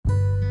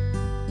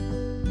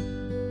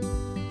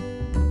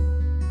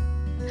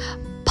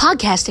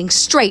Podcasting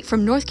straight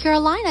from North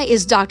Carolina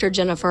is Dr.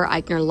 Jennifer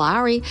Eichner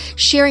Lowry,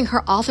 sharing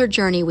her author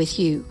journey with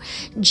you.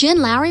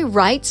 Jen Lowry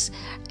Writes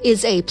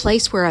is a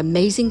place where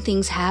amazing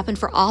things happen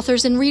for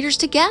authors and readers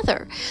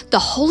together. The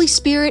Holy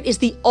Spirit is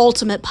the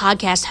ultimate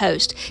podcast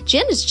host.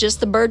 Jen is just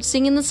the bird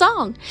singing the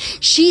song.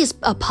 She is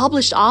a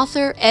published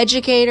author,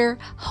 educator,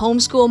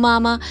 homeschool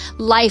mama,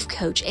 life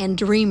coach, and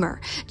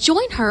dreamer.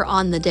 Join her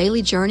on the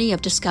daily journey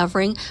of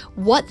discovering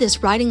what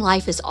this writing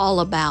life is all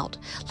about.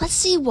 Let's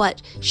see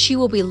what she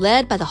will be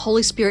led by the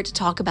Holy Spirit to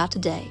talk about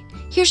today.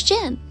 Here's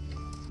Jen.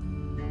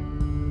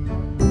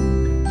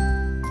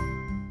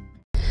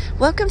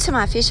 Welcome to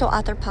my official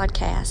author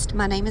podcast.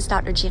 My name is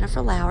Dr.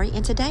 Jennifer Lowry,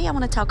 and today I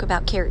want to talk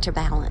about character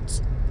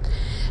balance.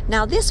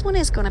 Now, this one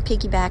is going to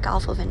piggyback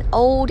off of an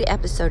old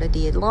episode I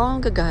did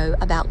long ago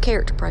about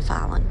character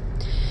profiling.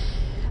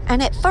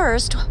 And at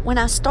first, when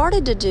I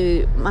started to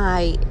do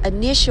my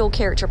initial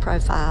character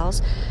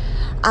profiles,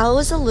 I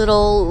was a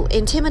little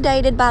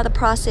intimidated by the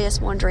process,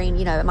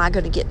 wondering, am I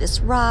going to get this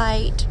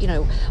right?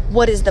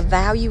 What is the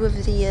value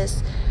of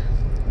this?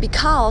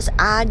 Because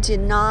I did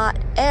not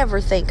ever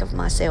think of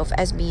myself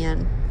as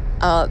being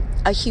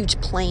a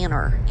huge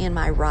planner in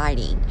my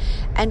writing.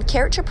 And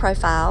character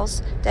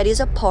profiles, that is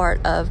a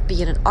part of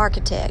being an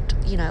architect,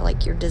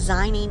 like you're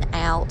designing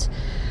out,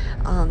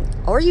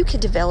 or you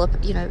could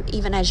develop,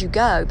 even as you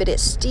go, but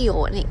it's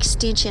still an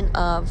extension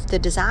of the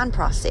design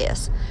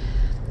process.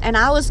 And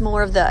I was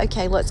more of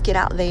okay, let's get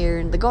out there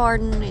in the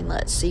garden and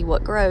let's see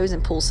what grows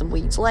and pull some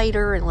weeds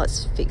later and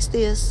let's fix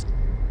this.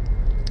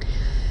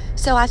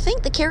 So I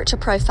think the character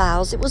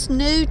profiles, it was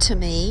new to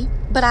me,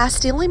 but I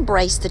still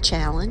embraced the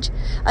challenge.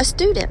 A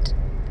student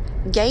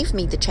gave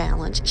me the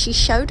challenge. She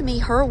showed me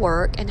her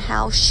work and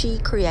how she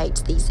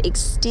creates these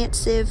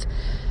extensive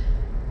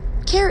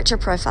character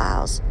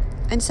profiles.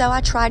 And so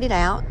I tried it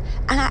out,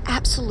 and I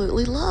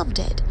absolutely loved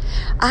it.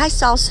 I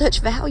saw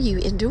such value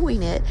in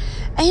doing it,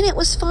 and it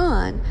was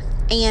fun.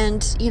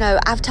 And,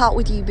 I've talked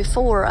with you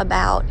before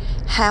about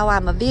how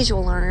I'm a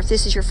visual learner. If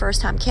this is your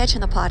first time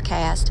catching the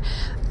podcast,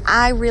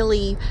 I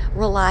really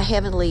rely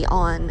heavily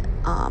on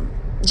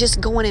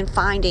just going and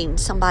finding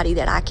somebody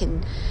that I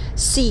can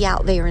see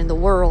out there in the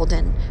world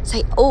and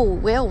say,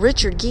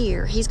 Richard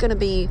Gere, he's going to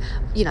be,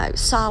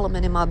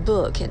 Solomon in my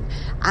book, and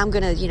I'm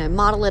going to,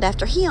 model it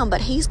after him,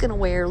 but he's going to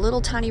wear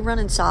little tiny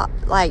running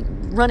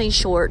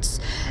shorts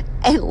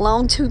and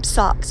long tube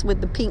socks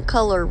with the pink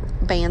color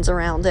bands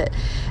around it,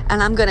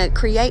 and I'm going to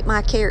create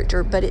my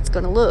character, but it's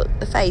going to look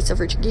the face of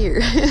Richard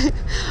Gere.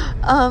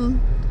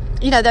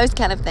 Those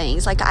kind of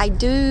things. Like, I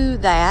do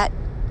that.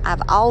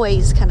 I've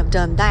always kind of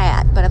done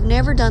that, but I've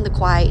never done the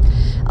quite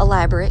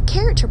elaborate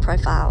character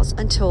profiles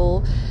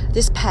until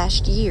this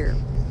past year.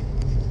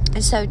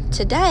 And so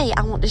today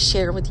I want to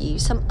share with you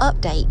some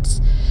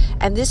updates.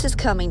 And this is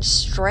coming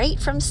straight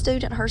from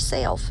student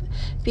herself,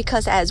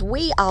 because as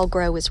we all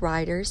grow as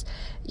writers,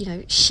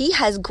 she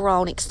has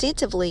grown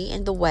extensively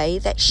in the way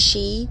that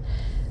she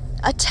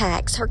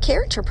attacks her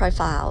character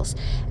profiles,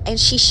 and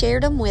she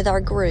shared them with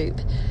our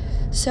group.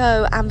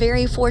 So I'm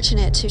very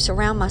fortunate to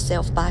surround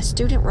myself by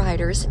student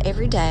writers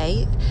every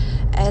day,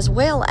 as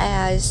well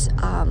as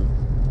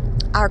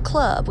our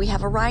club. We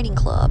have a writing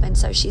club, and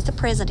so she's the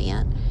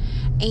president.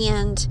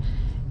 And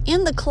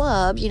in the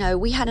club,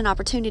 we had an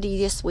opportunity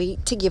this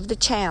week to give the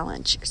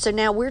challenge. So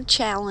now we're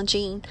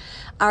challenging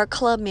our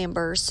club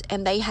members,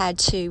 and they had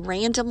to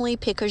randomly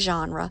pick a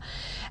genre.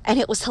 And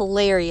it was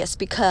hilarious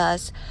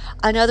because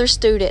another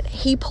student,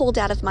 he pulled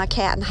out of my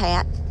cat and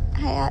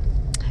hat,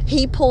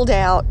 he pulled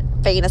out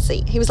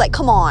fantasy. He was like,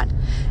 come on,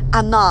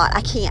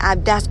 I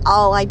can't, that's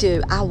all I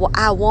do. I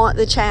want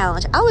the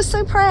challenge. I was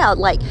so proud.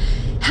 Like,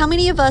 how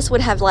many of us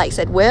would have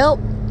said, well,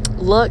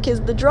 luck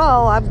is the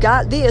draw, I've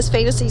got this,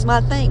 fantasy's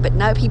my thing. But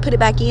nope, he put it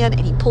back in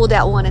and he pulled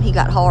out one and he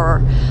got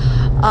horror.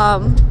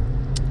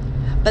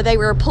 But they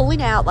were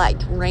pulling out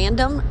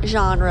random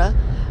genre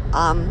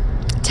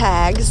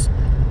tags,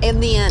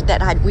 and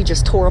then we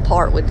just tore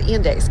apart with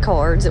index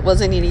cards. It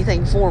wasn't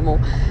anything formal.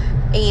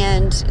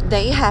 And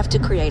they have to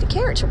create a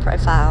character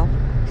profile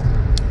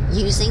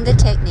using the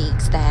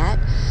techniques that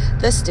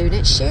the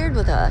student shared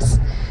with us.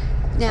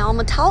 Now, I'm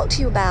going to talk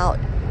to you about,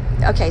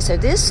 so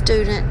this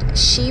student,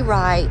 she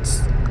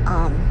writes,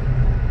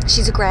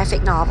 she's a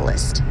graphic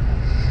novelist.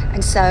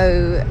 And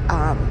so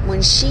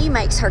when she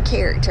makes her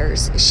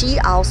characters, she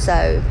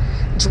also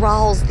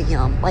draws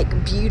them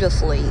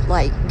beautifully.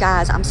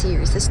 Guys, I'm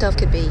serious. This stuff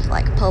could be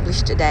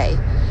published today.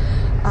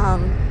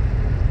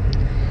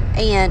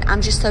 And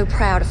I'm just so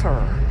proud of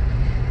her.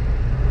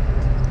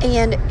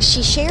 And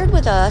she shared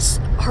with us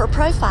her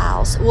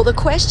profiles. Well, the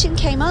question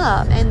came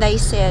up, and they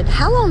said,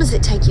 how long does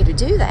it take you to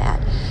do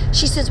that?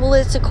 She says, well,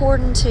 it's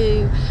according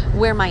to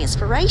where my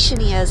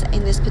inspiration is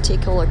in this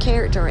particular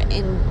character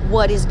and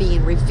what is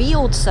being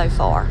revealed so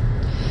far.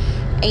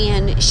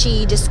 And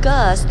she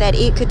discussed that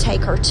it could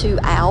take her 2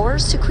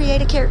 hours to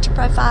create a character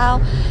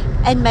profile,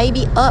 and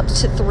maybe up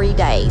to 3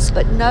 days,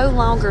 but no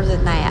longer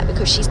than that,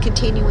 because she's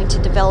continuing to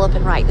develop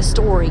and write the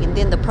story, and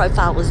then the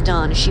profile is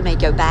done, and she may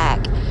go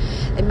back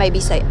and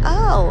maybe say,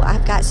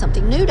 I've got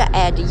something new to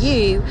add to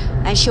you,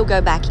 and she'll go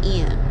back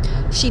in.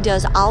 She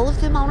does all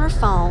of them on her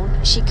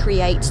phone. She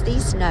creates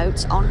these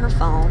notes on her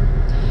phone.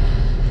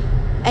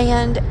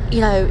 And,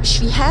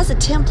 she has a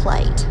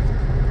template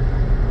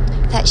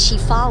that she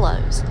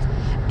follows.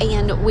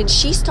 And when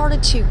she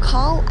started to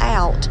call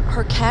out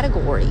her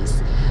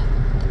categories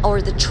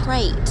or the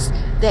traits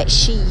that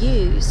she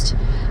used,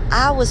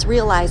 I was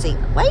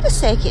realizing, wait a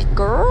second,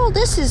 girl,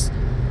 this is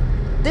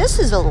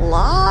a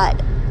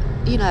lot,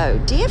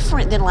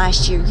 different than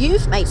last year.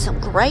 You've made some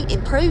great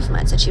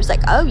improvements. And she was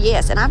like, oh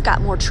yes, and I've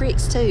got more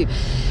tricks too.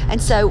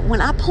 And so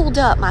when I pulled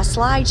up my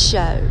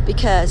slideshow,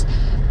 because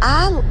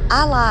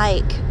I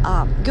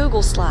like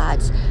Google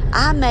Slides,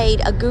 I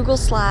made a Google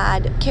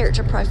Slide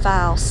character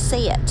profile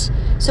set.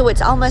 So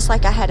it's almost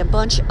like I had a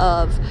bunch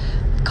of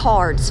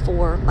cards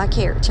for my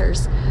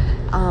characters.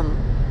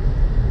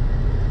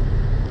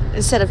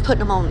 Instead of putting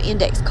them on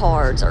index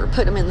cards or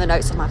putting them in the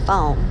notes of my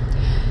phone.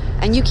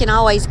 And you can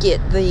always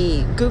get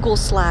the Google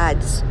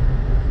Slides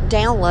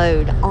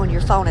download on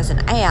your phone as an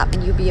app,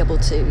 and you'll be able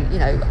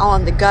to,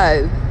 on the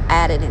go,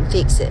 add it and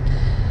fix it.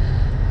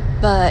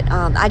 But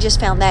I just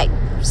found that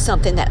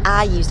something that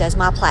I used as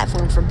my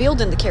platform for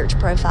building the character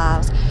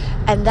profiles.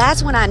 And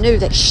that's when I knew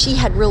that she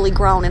had really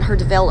grown in her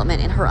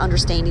development and her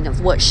understanding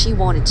of what she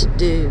wanted to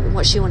do and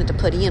what she wanted to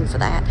put in for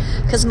that.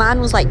 Because mine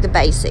was like the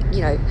basic,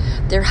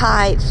 their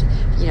height,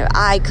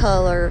 eye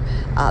color.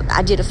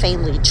 I did a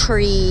family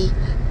tree.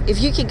 If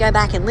you can go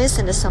back and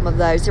listen to some of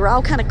those, they're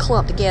all kind of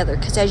clumped together.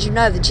 Because as you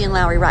know, the Jen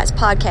Lowry Writes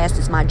podcast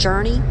is my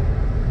journey.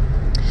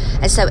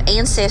 And so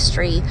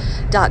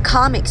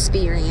Ancestry.com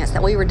experience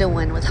that we were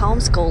doing with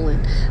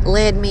homeschooling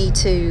led me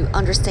to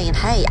understand,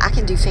 hey, I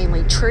can do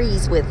family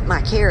trees with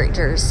my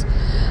characters.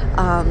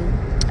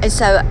 And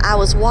so I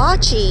was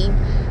watching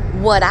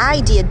what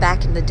I did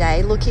back in the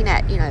day, looking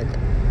at,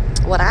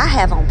 what I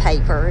have on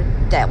paper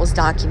that was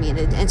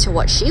documented, and to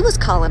what she was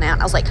calling out.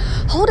 I was like,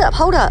 hold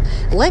up,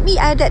 let me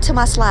add that to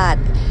my slide.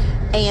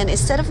 And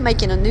instead of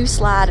making a new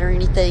slide or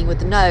anything with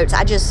the notes,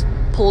 I just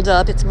pulled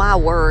up, it's my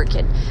work,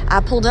 and I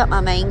pulled up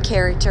my main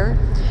character,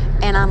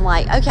 and I'm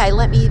like, okay,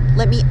 let me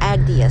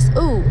add this.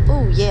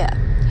 Ooh, yeah.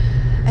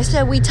 And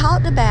so we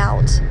talked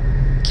about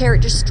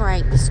character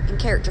strengths and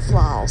character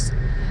flaws,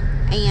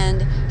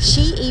 and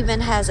she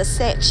even has a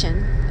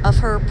section of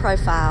her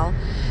profile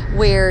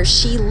where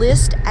she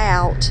lists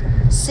out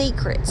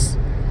secrets,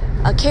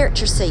 a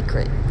character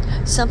secret,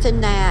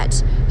 something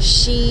that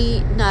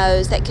she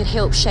knows that could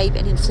help shape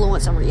and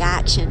influence a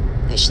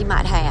reaction that she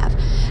might have.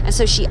 And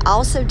so she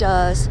also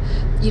does,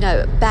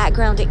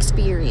 background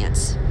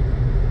experience.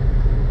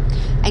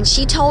 And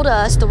she told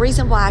us the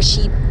reason why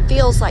she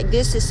feels like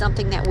this is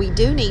something that we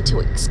do need to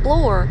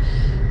explore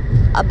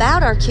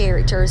about our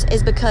characters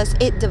is because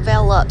it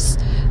develops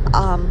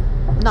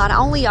not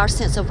only our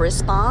sense of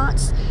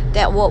response,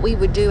 that what we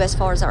would do as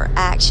far as our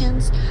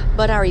actions,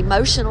 but our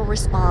emotional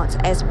response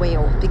as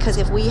well. Because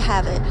if we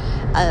have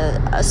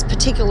a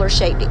particular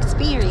shaped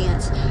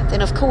experience,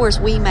 then of course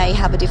we may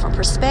have a different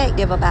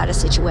perspective about a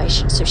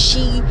situation. So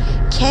she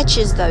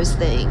catches those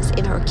things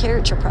in her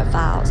character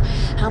profiles.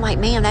 And I'm like,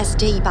 man, that's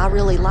deep. I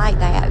really like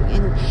that.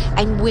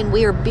 And when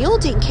we're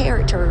building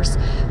characters,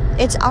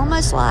 it's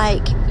almost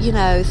like,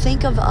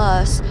 think of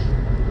us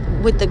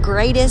with the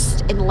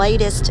greatest and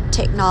latest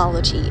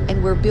technology,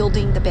 and we're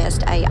building the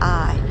best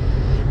AI.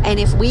 And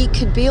if we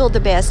could build the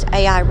best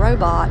AI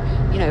robot,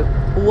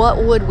 what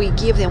would we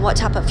give them? What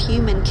type of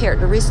human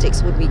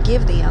characteristics would we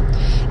give them?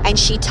 And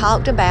she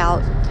talked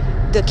about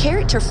the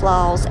character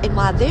flaws and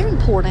why they're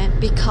important,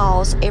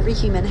 because every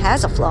human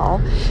has a flaw.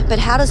 But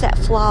how does that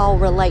flaw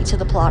relate to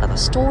the plot of the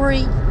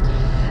story?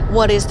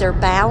 What is their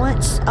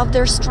balance of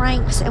their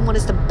strengths, and what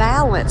is the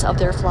balance of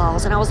their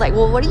flaws? And I was like,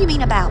 well, what do you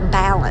mean about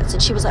balance?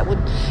 And she was like, well,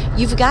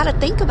 you've got to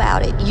think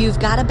about it. You've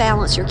got to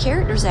balance your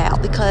characters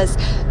out, because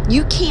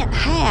you can't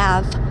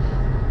have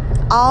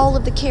all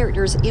of the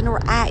characters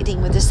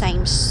interacting with the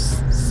same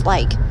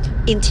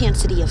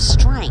intensity of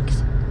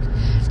strength.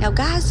 Now,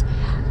 guys,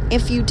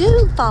 if you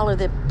do follow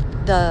the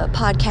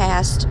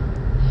podcast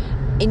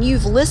and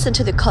you've listened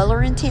to the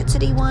color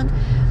intensity one,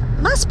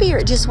 my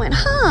spirit just went,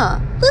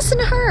 listen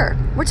to her.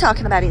 We're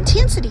talking about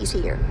intensities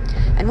here.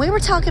 And we were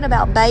talking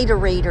about beta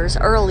readers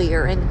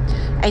earlier, and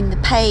the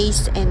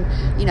pace, and,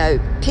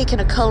 picking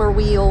a color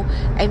wheel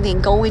and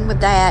then going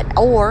with that,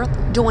 or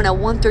doing a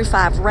 1 through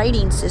 5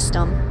 rating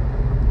system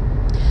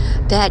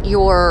that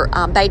your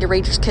beta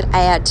readers could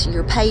add to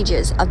your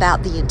pages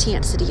about the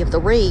intensity of the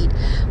read.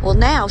 Well,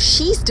 now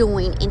she's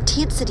doing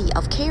intensity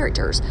of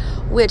characters,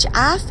 which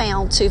I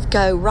found to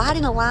go right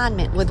in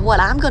alignment with what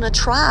I'm going to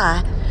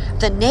try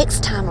the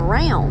next time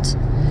around.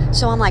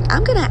 So I'm like,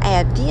 I'm going to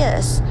add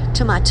this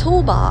to my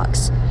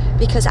toolbox,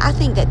 because I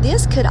think that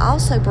this could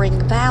also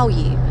bring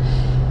value.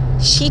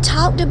 She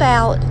talked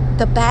about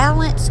the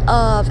balance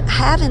of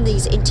having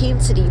these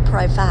intensity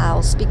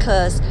profiles,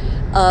 because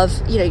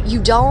of, you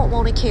don't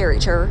want a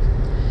character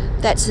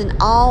that's an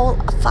all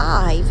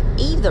 5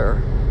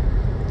 either,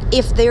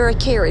 if they're a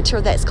character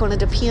that's going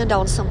to depend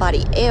on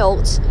somebody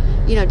else,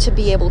 to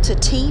be able to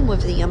team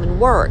with them and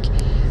work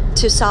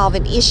to solve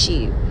an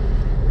issue.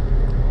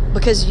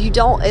 because you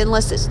don't,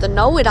 unless it's the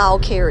know-it-all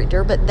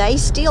character, but they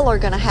still are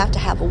going to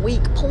have a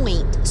weak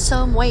point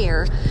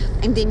somewhere,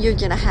 and then you're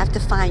going to have to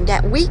find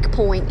that weak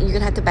point, and you're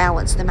going to have to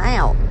balance them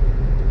out.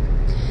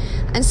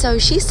 And so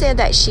she said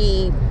that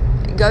she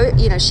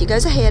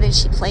goes ahead and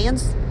she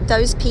plans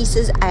those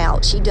pieces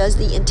out. She does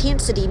the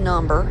intensity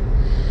number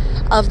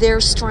of their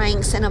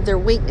strengths and of their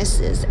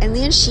weaknesses, and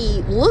then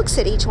she looks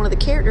at each one of the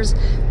characters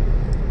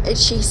and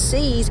she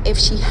sees if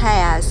she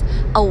has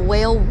a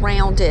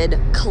well-rounded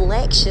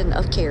collection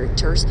of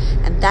characters,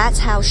 and that's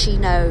how she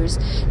knows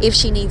if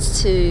she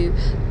needs to,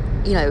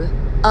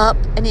 up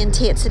an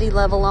intensity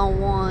level on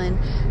one,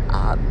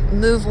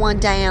 move one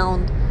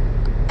down.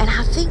 And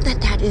I think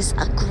that is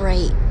a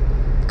great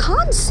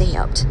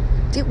concept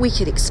that we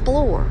could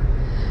explore.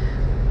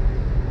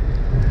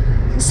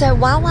 So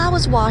while I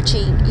was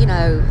watching,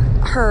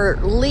 her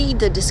lead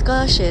the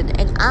discussion,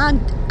 and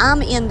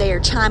I'm in there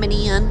chiming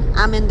in,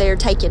 I'm in there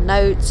taking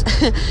notes,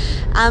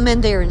 I'm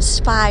in there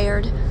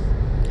inspired.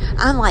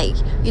 I'm like,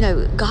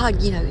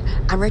 God,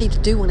 I'm ready to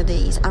do one of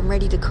these. I'm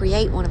ready to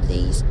create one of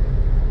these.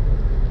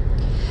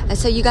 And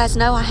so you guys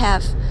know I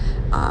have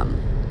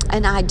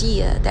an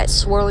idea that's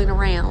swirling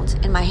around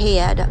in my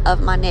head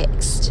of my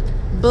next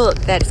book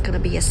that is going to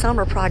be a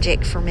summer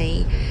project for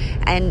me.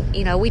 And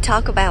we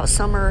talk about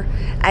summer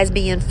as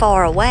being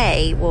far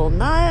away. Well,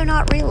 no,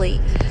 not really.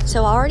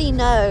 So I already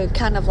know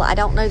I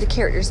don't know the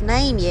character's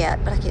name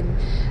yet, but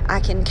I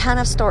can kind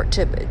of start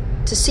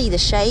to see the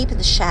shape and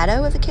the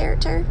shadow of the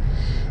character.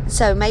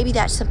 So maybe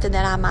that's something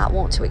that I might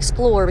want to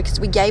explore, because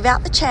we gave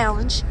out the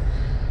challenge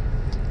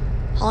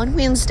on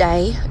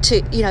Wednesday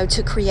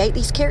to create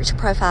these character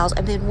profiles,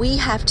 and then we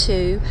have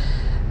to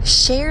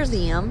share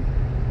them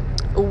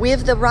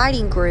with the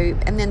writing group,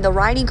 and then the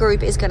writing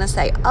group is going to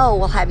say, oh,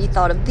 well, have you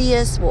thought of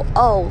this? Well,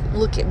 oh,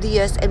 look at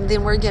this, and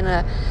then we're going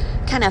to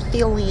kind of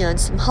fill in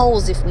some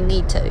holes if we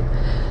need to.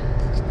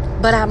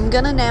 But I'm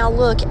going to now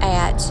look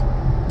at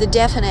the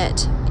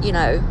definite,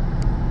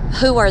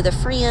 who are the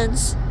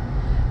friends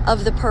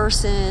of the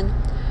person,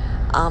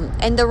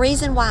 and the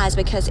reason why is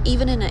because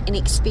even in an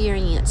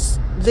experience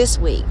this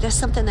week, that's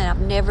something that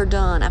I've never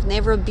done. I've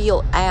never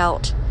built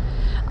out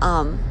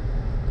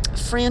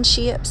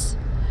friendships.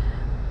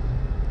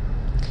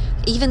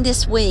 Even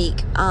this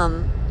week,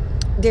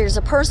 there's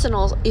a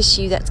personal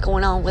issue that's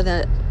going on with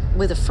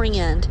a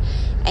friend,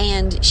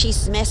 and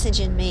she's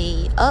messaging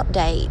me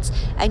updates,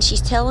 and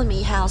she's telling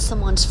me how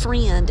someone's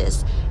friend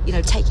is,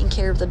 taking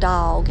care of the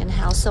dog, and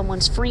how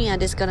someone's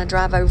friend is going to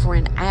drive over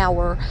an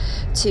hour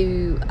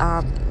to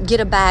get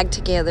a bag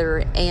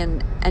together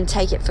and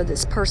take it for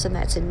this person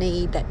that's in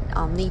need, that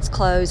needs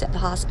clothes at the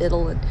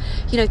hospital, and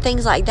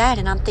things like that.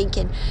 And I'm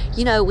thinking,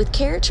 with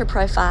character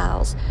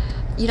profiles,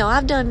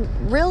 I've done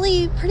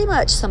really pretty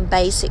much some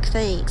basic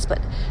things, but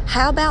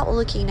how about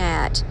looking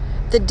at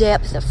the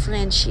depth of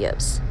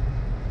friendships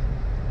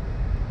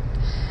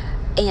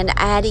and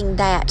adding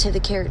that to the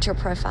character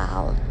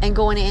profile and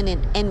going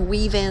in and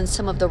weave in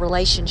some of the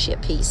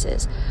relationship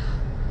pieces.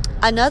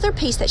 Another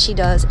piece that she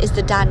does is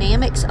the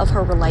dynamics of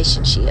her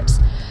relationships.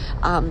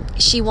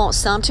 She wants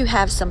some to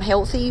have some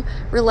healthy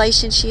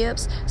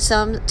relationships,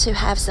 some to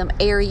have some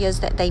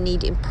areas that they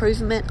need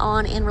improvement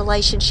on in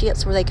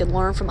relationships where they can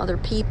learn from other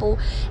people.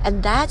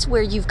 And that's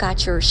where you've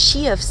got your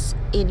shifts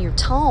in your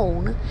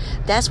tone.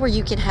 That's where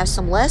you can have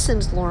some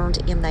lessons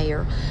learned in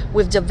there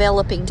with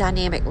developing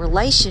dynamic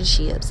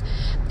relationships.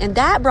 And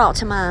that brought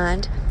to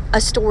mind a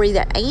story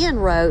that Anne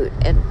wrote,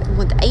 and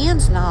with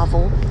Anne's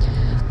novel.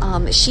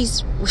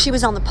 She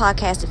was on the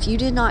podcast. If you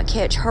did not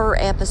catch her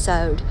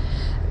episode,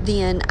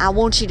 then I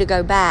want you to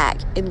go back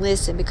and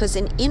listen, because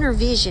in Inner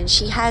Vision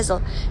she has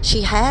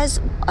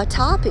a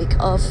topic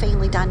of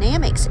family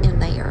dynamics in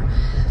there.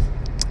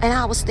 And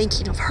I was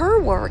thinking of her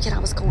work, and I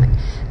was going,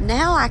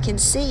 now I can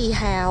see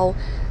how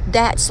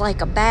that's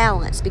like a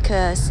balance,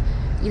 because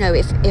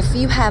if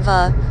you have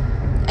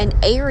an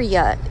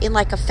area in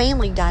like a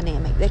family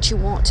dynamic that you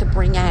want to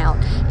bring out,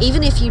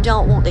 even if you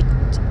don't want it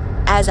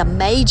as a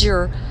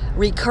major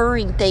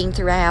recurring thing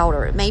throughout,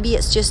 or maybe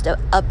it's just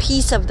a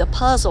piece of the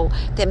puzzle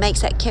that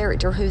makes that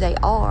character who they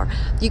are,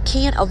 you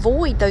can't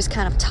avoid those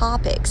kind of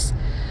topics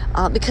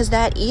because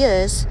that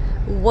is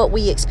what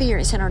we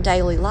experience in our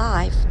daily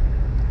life.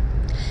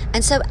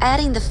 And so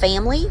adding the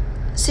family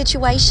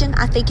situation,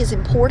 I think, is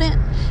important.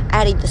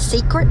 Adding the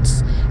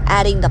secrets,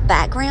 adding the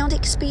background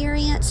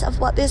experience of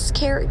what this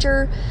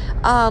character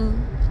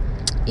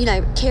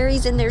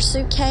carries in their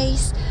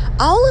suitcase.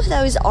 All of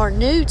those are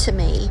new to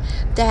me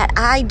that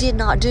I did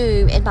not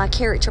do in my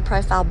character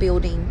profile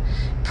building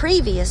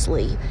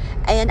previously.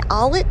 And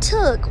all it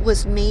took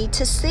was me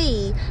to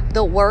see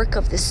the work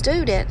of the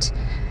student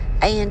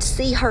and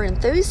see her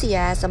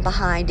enthusiasm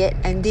behind it,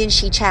 and then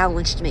she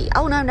challenged me.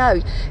 Oh, no,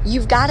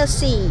 you've got to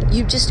see.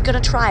 You're just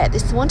going to try it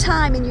this one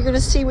time, and you're going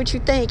to see what you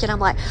think. And I'm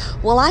like,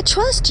 well, I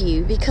trust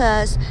you,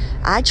 because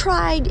I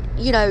tried,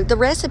 the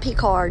recipe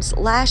cards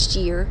last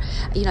year.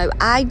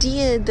 I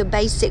did the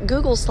basic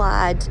Google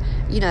slides,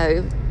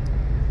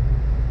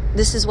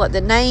 this is what the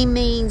name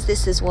means,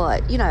 this is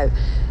what,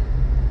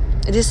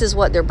 this is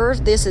their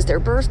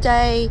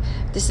birthday,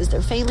 this is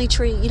their family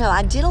tree.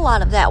 I did a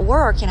lot of that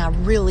work, and I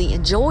really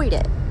enjoyed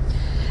it.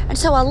 And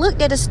so I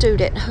looked at a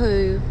student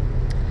who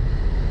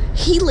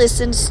he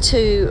listens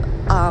to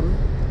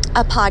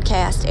a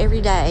podcast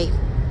every day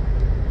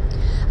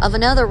of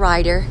another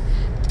writer.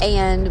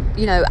 And,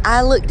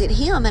 I looked at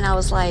him and I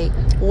was like,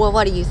 well,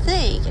 what do you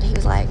think? And he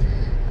was like,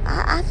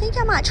 I think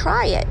I might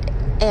try it.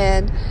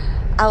 And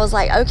I was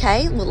like,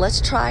 okay, well,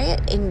 let's try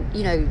it.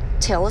 And,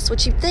 tell us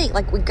what you think.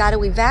 Like, we've got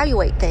to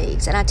evaluate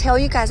things. And I tell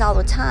you guys all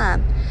the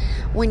time,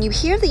 when you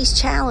hear these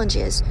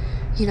challenges,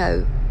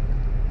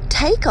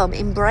 take them,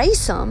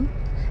 embrace them,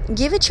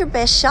 give it your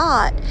best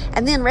shot,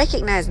 and then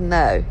recognize,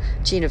 no,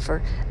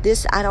 Jennifer,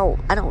 I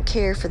don't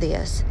care for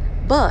this.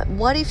 But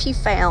what if you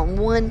found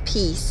one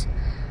piece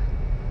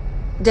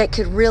that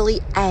could really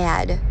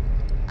add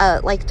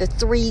like the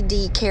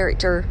 3D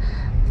character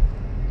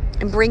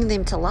and bring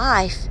them to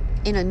life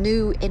in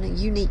a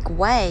unique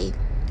way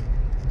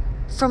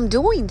from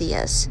doing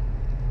this?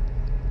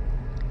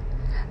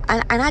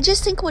 And I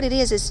just think what it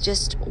is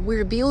just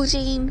we're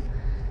building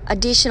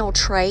additional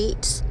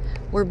traits.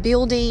 We're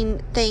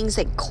building things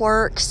and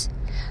quirks.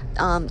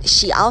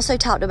 She also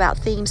talked about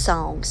theme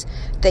songs,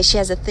 that she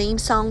has a theme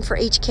song for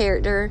each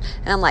character.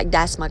 And I'm like,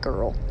 that's my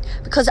girl.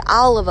 Because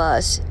all of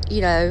us,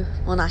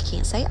 well, I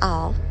can't say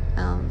all.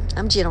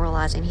 I'm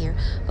generalizing here.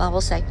 But I will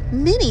say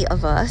many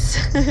of us,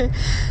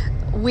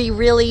 we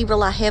really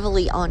rely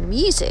heavily on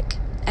music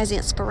as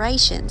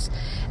inspirations.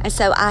 And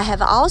so I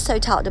have also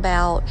talked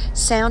about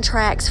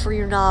soundtracks for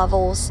your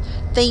novels,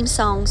 theme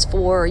songs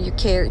for your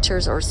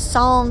characters, or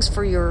songs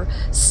for your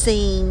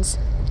scenes.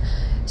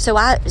 So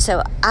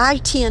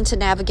I tend to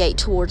navigate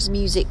towards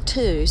music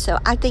too. So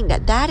I think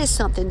that is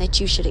something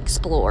that you should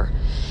explore,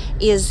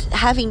 is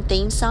having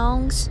theme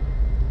songs,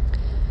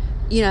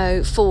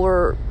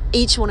 for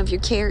each one of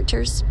your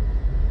characters.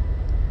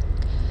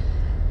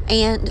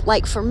 And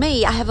like for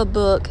me, I have a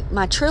book,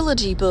 my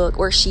trilogy book,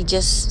 where she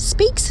just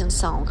speaks in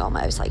song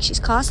almost. Like she's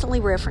constantly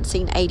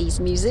referencing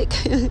 80s music.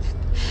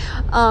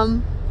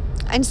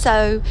 And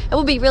so it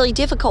will be really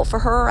difficult for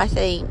her, I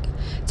think,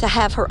 to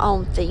have her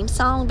own theme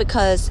song,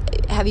 because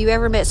have you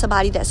ever met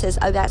somebody that says,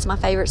 oh, that's my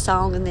favorite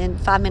song, and then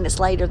 5 minutes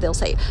later they'll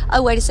say,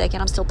 oh, wait a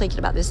second, I'm still thinking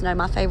about this. No,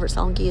 my favorite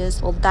song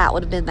is, well, that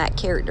would have been that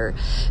character.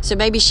 So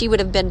maybe she would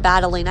have been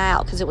battling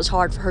out because it was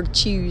hard for her to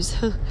choose.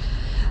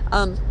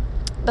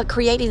 But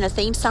creating a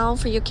theme song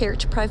for your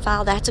character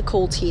profile, that's a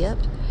cool tip.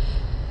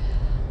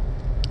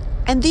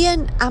 And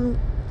then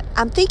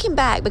I'm thinking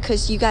back,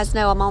 because you guys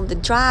know I'm on the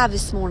drive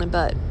this morning,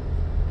 but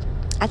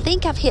I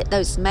think I've hit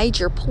those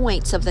major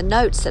points of the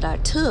notes that I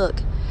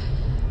took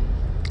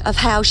of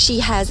how she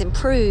has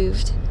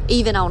improved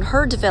even on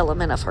her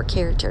development of her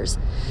characters.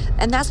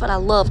 And that's what I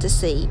love to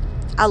see.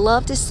 I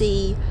love to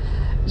see,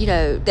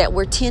 that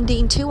we're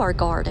tending to our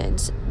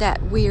gardens,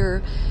 that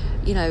we're,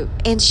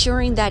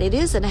 ensuring that it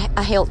is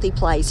a healthy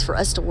place for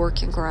us to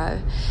work and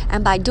grow.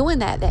 And by doing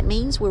that, that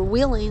means we're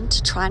willing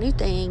to try new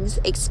things,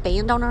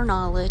 expand on our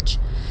knowledge,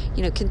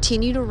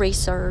 continue to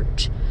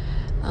research.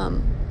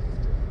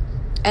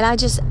 And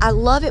I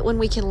love it when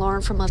we can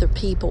learn from other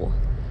people.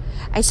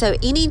 And so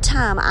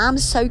anytime I'm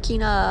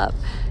soaking up,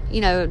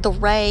 the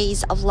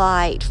rays of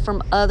light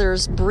from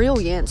others'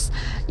 brilliance,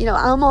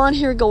 I'm on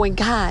here going,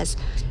 guys,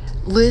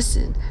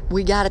 listen,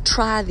 we got to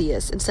try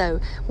this. And so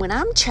when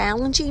I'm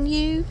challenging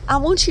you, I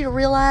want you to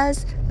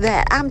realize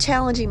that I'm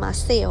challenging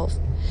myself.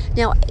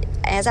 Now,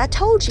 as I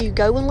told you,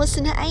 go and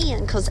listen to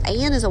Anne, because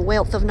Anne is a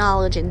wealth of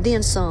knowledge and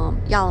then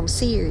some. Y'all, I'm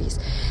serious.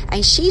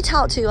 And she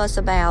talked to us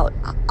about,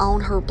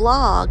 on her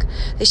blog,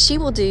 that she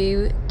will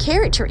do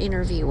character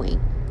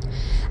interviewing.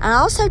 And I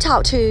also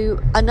talked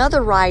to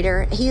another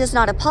writer. He is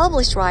not a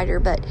published writer,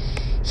 but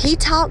he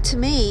talked to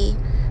me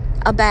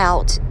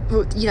about,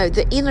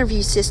 the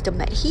interview system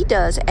that he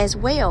does as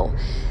well.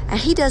 And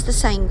he does the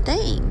same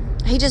thing.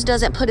 He just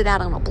doesn't put it out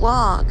on a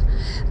blog,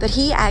 but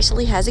he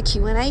actually has a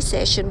Q&A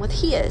session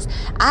with his.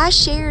 I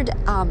shared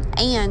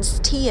Anne's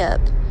tip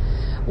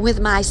with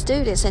my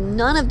students, and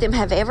none of them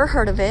have ever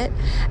heard of it,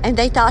 and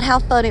they thought how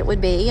fun it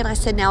would be. And I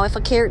said, now if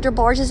a character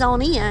barges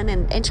on in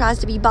and tries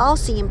to be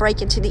bossy and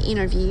break into the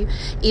interview,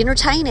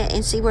 entertain it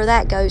and see where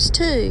that goes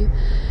too.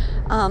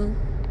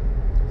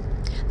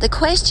 The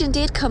question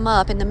did come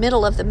up in the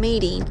middle of the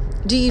meeting,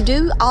 do you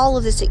do all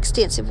of this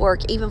extensive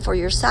work even for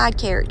your side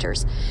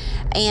characters?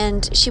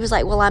 And she was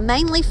like, well, I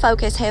mainly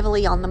focus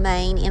heavily on the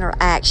main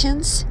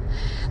interactions,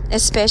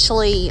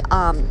 especially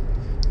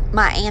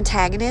my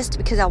antagonist,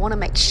 because I want to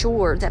make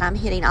sure that I'm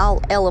hitting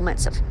all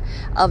elements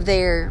of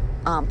their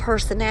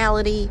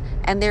personality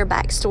and their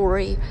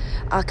backstory,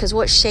 because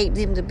what shaped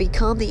them to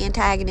become the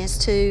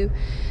antagonist too.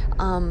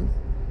 And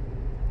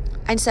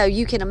so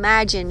you can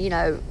imagine,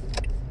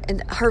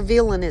 and her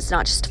villain is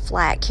not just a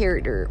flat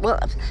character. Well,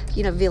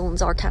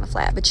 villains are kind of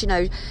flat, but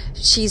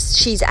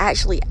she's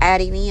actually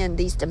adding in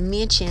these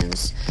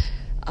dimensions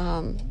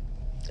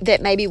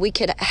that maybe we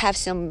could have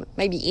some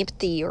maybe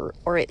empathy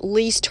or at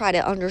least try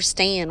to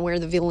understand where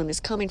the villain is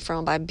coming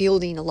from by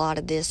building a lot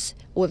of this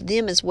with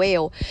them as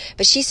well.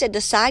 But she said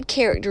the side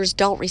characters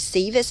don't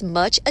receive as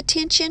much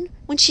attention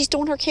when she's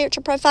doing her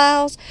character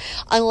profiles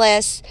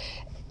unless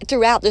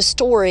throughout the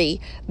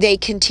story they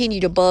continue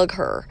to bug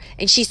her.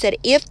 And she said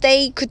if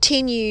they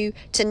continue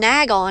to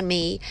nag on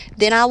me,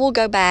 then I will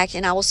go back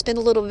and I will spend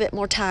a little bit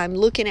more time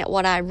looking at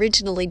what I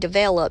originally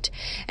developed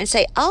and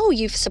say, oh,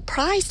 you've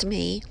surprised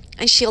me,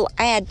 and she'll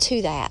add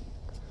to that.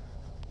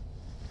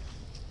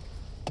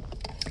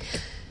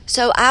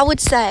 So I would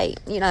say,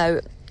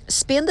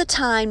 spend the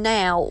time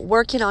now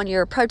working on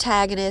your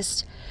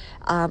protagonist,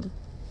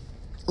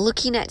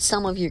 looking at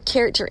some of your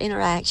character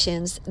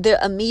interactions,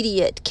 the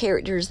immediate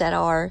characters that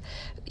are,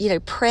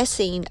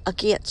 pressing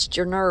against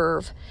your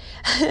nerve.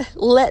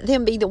 Let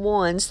them be the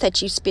ones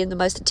that you spend the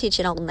most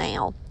attention on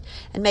now.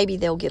 And maybe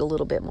they'll get a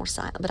little bit more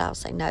silent. But I'll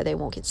say, no, they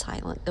won't get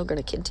silent. They're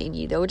going to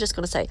continue. They're just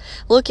going to say,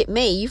 look at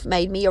me. You've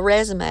made me a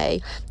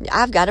resume.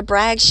 I've got a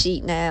brag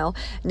sheet now.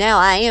 Now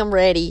I am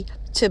ready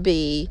to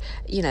be,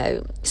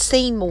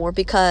 seen more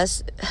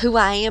because who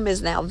I am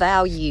is now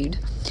valued.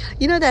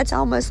 That's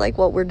almost like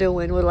what we're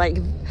doing. We're like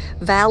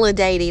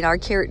validating our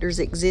character's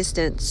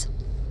existence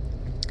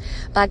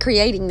by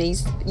creating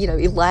these,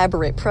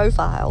 elaborate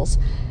profiles.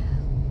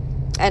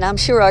 And I'm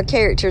sure our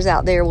characters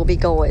out there will be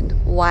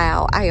going,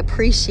 wow, I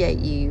appreciate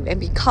you. And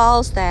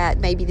because that,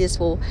 maybe this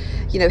will,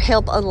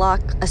 help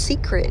unlock a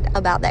secret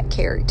about that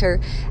character.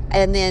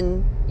 And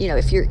then,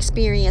 if you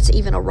experience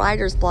even a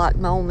writer's block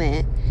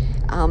moment,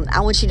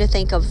 I want you to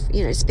think of,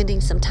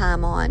 spending some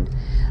time on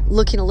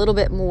looking a little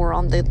bit more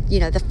on the,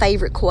 the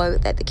favorite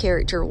quote that the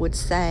character would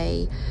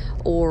say,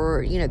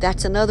 or,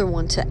 that's another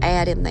one to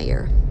add in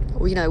there.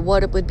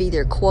 What it would be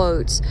their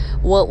quotes,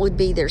 what would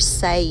be their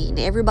saying.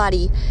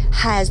 Everybody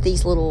has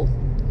these little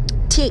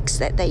tics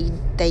that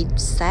they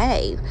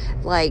say,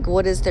 like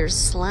what is their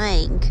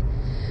slang,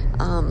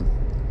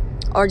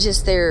 or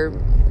just their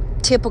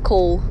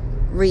typical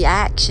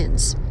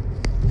reactions.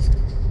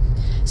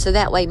 So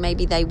that way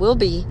maybe they will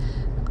be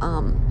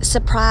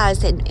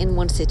surprised in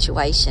one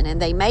situation,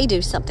 and they may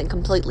do something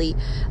completely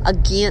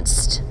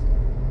against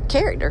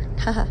character.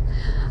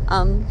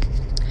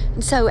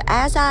 And so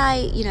as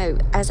I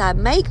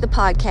make the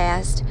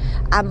podcast,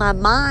 my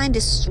mind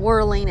is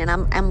swirling and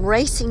I'm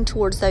racing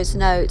towards those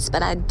notes,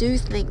 but I do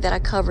think that I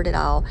covered it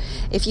all.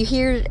 If you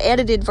hear an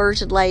edited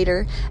version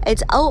later,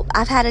 it's,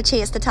 I've had a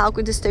chance to talk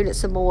with the student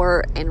some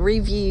more and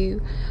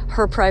review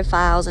her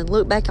profiles and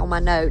look back on my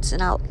notes,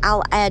 and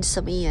I'll add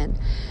some in.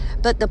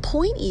 But the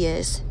point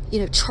is,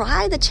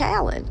 try the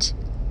challenge.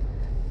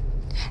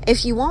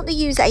 If you want to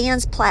use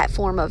Anne's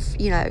platform of,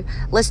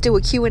 let's do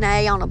a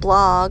Q&A on a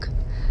blog,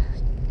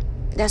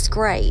 that's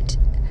great,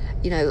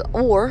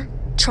 or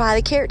try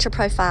the character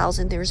profiles,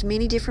 and there's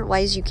many different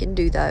ways you can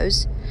do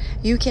those.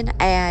 You can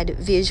add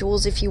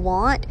visuals if you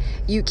want.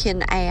 You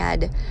can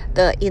add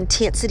the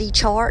intensity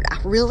chart. I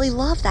really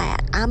love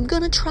that. I'm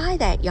going to try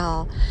that,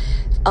 y'all.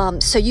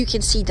 So you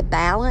can see the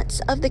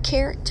balance of the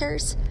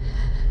characters.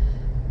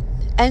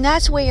 And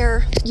that's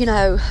where,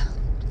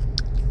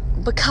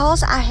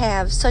 because I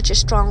have such a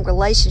strong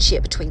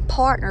relationship between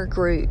partner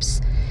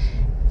groups,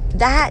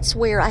 that's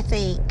where I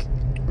think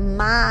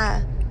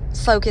my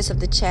focus of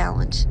the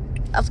challenge.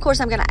 Of course,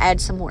 I'm going to add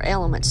some more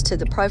elements to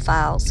the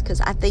profiles because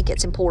I think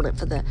it's important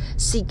for the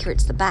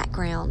secrets, the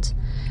background.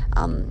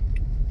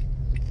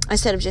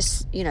 Instead of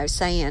just,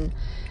 saying,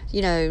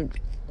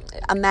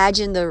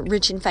 imagine the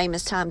rich and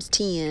famous times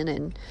 10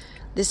 and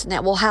this and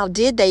that. Well, how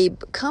did they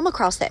come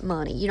across that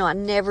money? I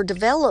never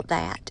developed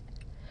that.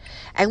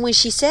 And when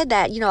she said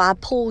that, I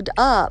pulled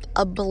up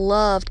a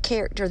beloved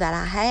character that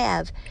I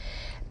have,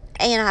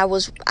 and I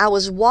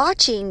was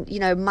watching,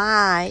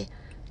 my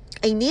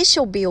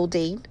initial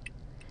building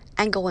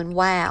and going,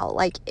 wow,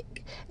 like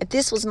if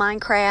this was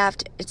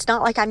Minecraft, it's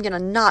not like I'm going to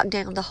knock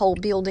down the whole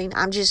building.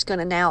 I'm just going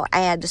to now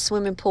add the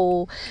swimming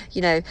pool,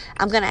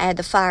 I'm going to add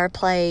the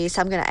fireplace.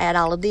 I'm going to add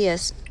all of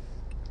this,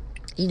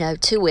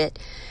 to it,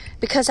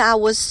 because I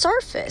was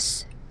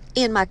surface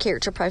in my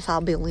character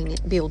profile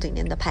building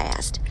in the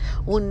past.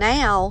 Well,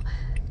 now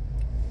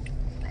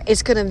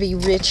it's going to be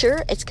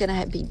richer, it's going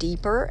to be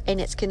deeper,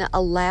 and it's going to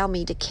allow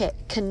me to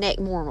connect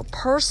more on a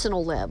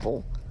personal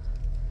level.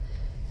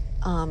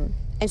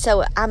 And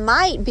so I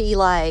might be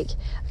like,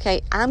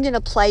 okay, I'm going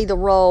to play the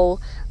role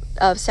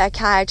of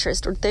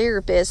psychiatrist or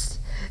therapist,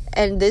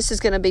 and this is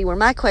going to be where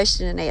my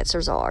question and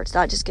answers are. It's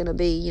not just going to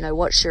be,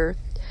 what's your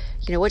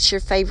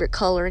favorite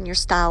color and your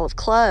style of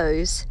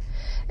clothes.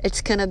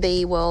 It's going to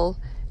be, well,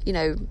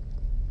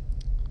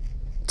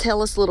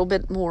 tell us a little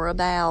bit more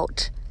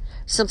about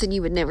something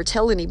you would never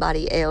tell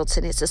anybody else,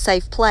 and it's a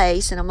safe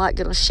place, and I'm not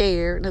going to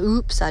share.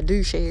 Oops, I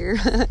do share.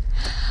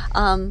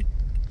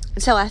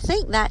 So I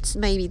think that's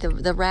maybe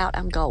the route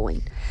I'm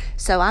going.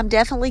 So I'm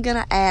definitely going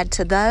to add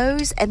to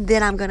those, and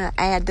then I'm going to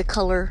add the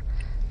color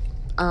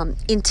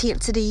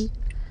intensity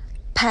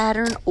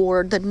pattern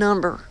or the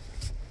number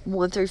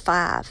 1 through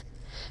 5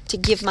 to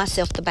give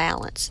myself the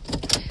balance.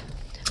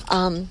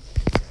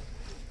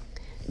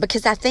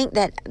 because I think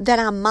that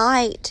I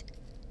might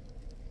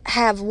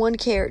have one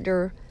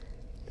character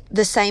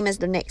the same as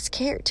the next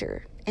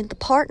character in the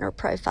partner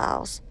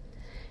profiles.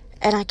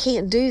 And I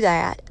can't do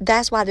that.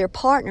 That's why they're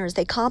partners.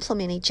 They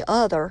complement each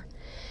other.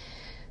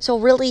 So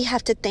I really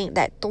have to think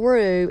that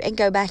through and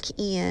go back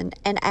in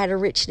and add a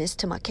richness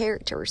to my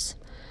characters.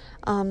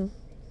 And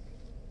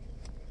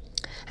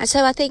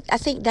so I think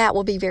that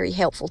will be very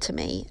helpful to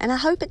me. And I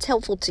hope it's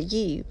helpful to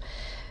you.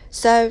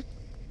 So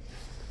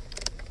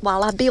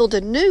while I build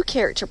a new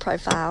character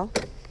profile,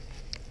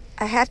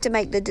 I have to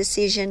make the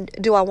decision,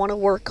 do I want to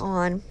work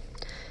on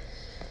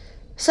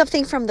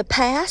something from the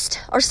past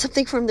or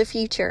something from the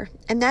future?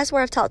 And that's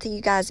where I've talked to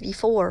you guys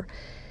before.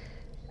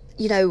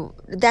 You know,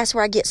 that's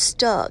where I get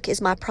stuck,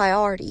 is my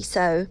priority.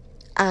 So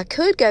I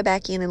could go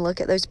back in and look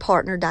at those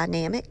partner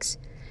dynamics,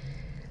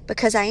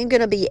 because I am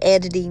going to be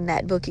editing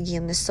that book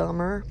again this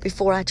summer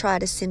before I try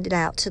to send it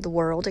out to the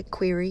world and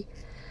query.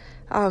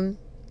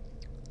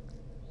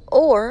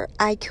 Or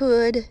I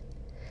could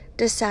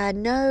decide,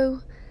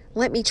 no,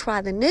 let me try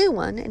the new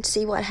one and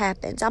see what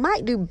happens. I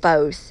might do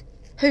both.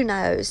 Who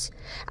knows?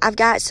 I've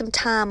got some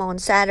time on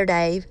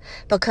Saturday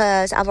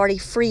because I've already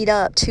freed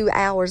up 2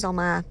 hours on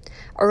my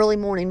early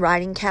morning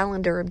writing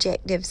calendar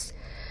objectives.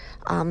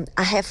 I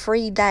have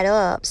freed that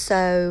up,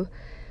 so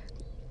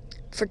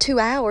for 2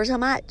 hours, I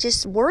might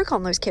just work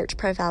on those character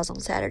profiles on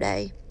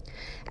Saturday.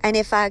 And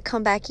if I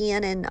come back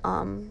in and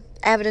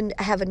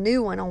have a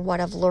new one on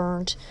what I've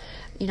learned,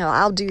 you know,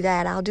 I'll do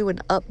that. I'll do an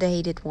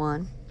updated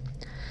one.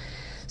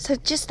 So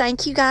just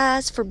thank you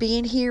guys for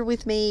being here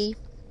with me.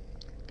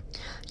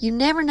 You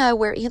never know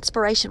where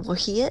inspiration will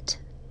hit.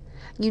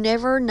 You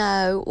never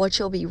know what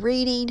you'll be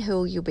reading,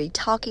 who you'll be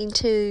talking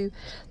to,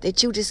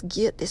 that you'll just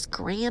get this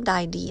grand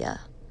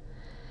idea.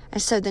 And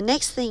so the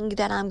next thing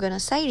that I'm going to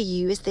say to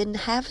you is then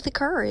have the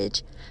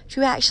courage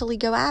to actually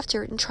go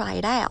after it and try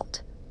it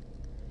out.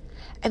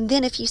 And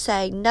then if you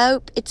say,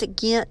 nope, it's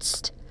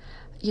against,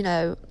 you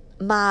know,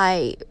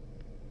 my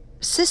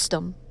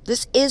system,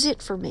 this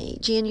isn't for me,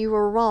 Jen, you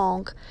were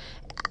wrong,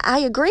 I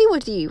agree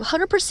with you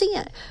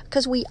 100%,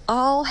 because we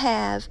all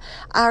have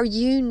our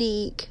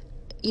unique,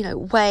 you know,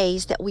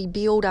 ways that we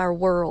build our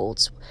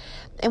worlds.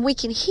 And we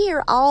can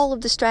hear all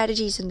of the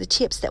strategies and the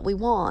tips that we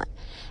want.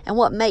 And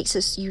what makes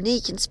us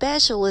unique and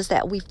special is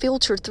that we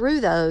filter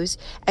through those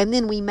and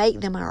then we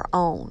make them our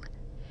own.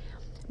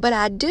 But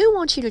I do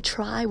want you to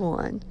try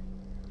one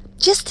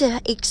just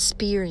to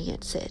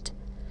experience it.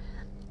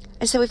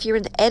 And so if you're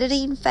in the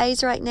editing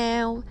phase right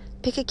now,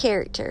 pick a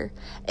character.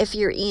 If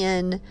you're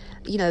in,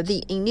 you know,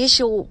 the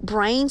initial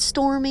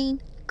brainstorming,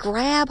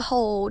 grab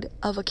hold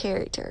of a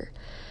character.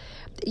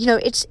 You know,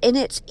 it's in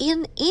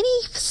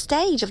any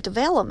stage of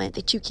development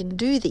that you can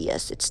do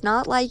this. It's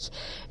not like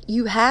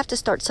you have to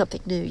start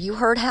something new. You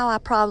heard how I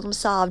problem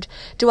solved.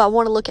 Do I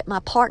want to look at my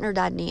partner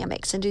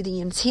dynamics and do the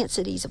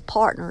intensities of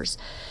partners?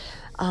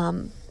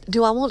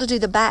 Do I want to do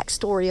the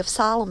backstory of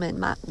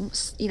Solomon?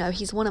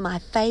 He's one of my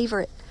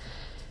favorite.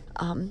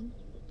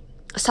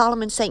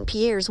 Solomon St.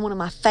 Pierre is one of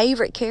my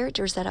favorite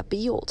characters that I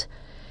built.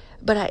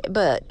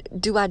 But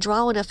do I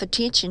draw enough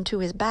attention to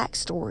his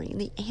backstory?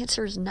 And the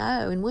answer is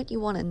no. And wouldn't you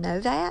want to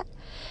know that?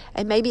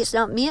 And maybe it's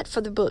not meant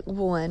for the book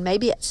 1.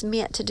 Maybe it's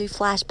meant to do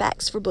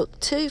flashbacks for book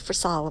 2 for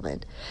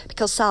Solomon,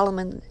 because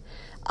Solomon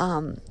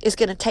is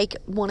going to take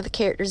one of the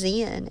characters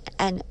in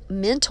and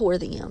mentor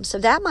them. So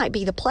that might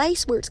be the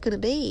place where it's going to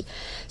be.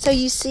 So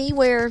you see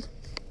where,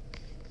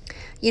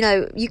 you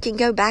know, you can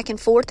go back and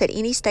forth at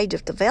any stage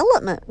of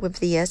development with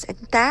this. And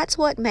that's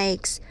what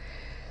makes,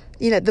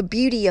 you know, the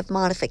beauty of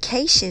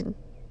modification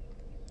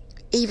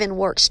even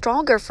work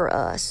stronger for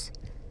us,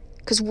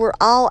 because we're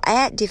all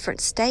at different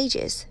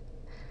stages.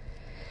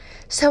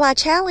 So I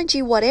challenge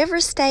you, whatever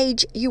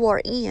stage you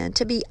are in,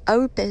 to be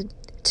open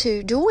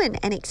to doing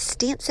an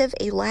extensive,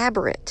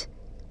 elaborate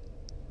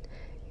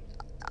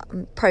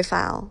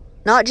profile,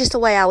 not just the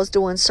way I was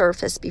doing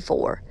surface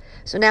before.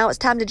 So now it's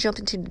time to jump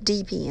into the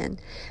deep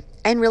end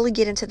and really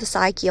get into the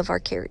psyche of our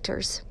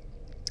characters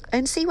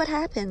and see what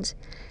happens.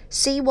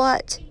 See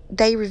what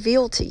they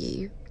reveal to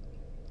you.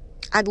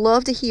 I'd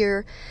love to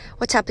hear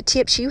what type of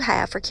tips you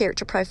have for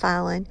character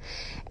profiling.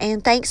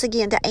 And thanks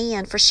again to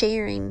Anne for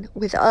sharing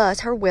with us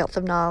her wealth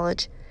of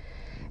knowledge.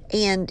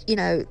 And, you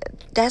know,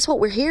 that's what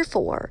we're here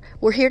for.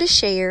 We're here to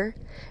share.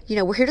 You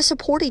know, we're here to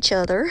support each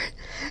other.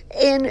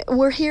 And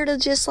we're here to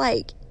just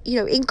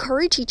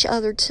encourage each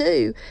other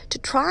too, to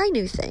try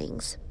new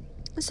things.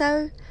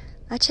 So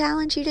I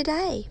challenge you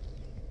today.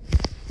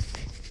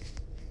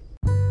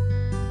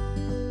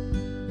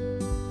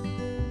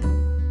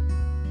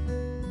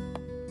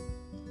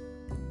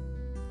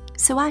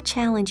 So I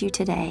challenge you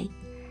today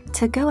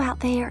to go out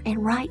there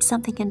and write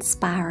something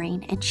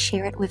inspiring and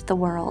share it with the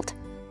world.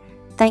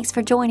 Thanks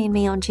for joining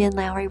me on Jen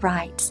Lowry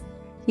Writes.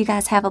 You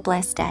guys have a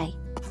blessed day.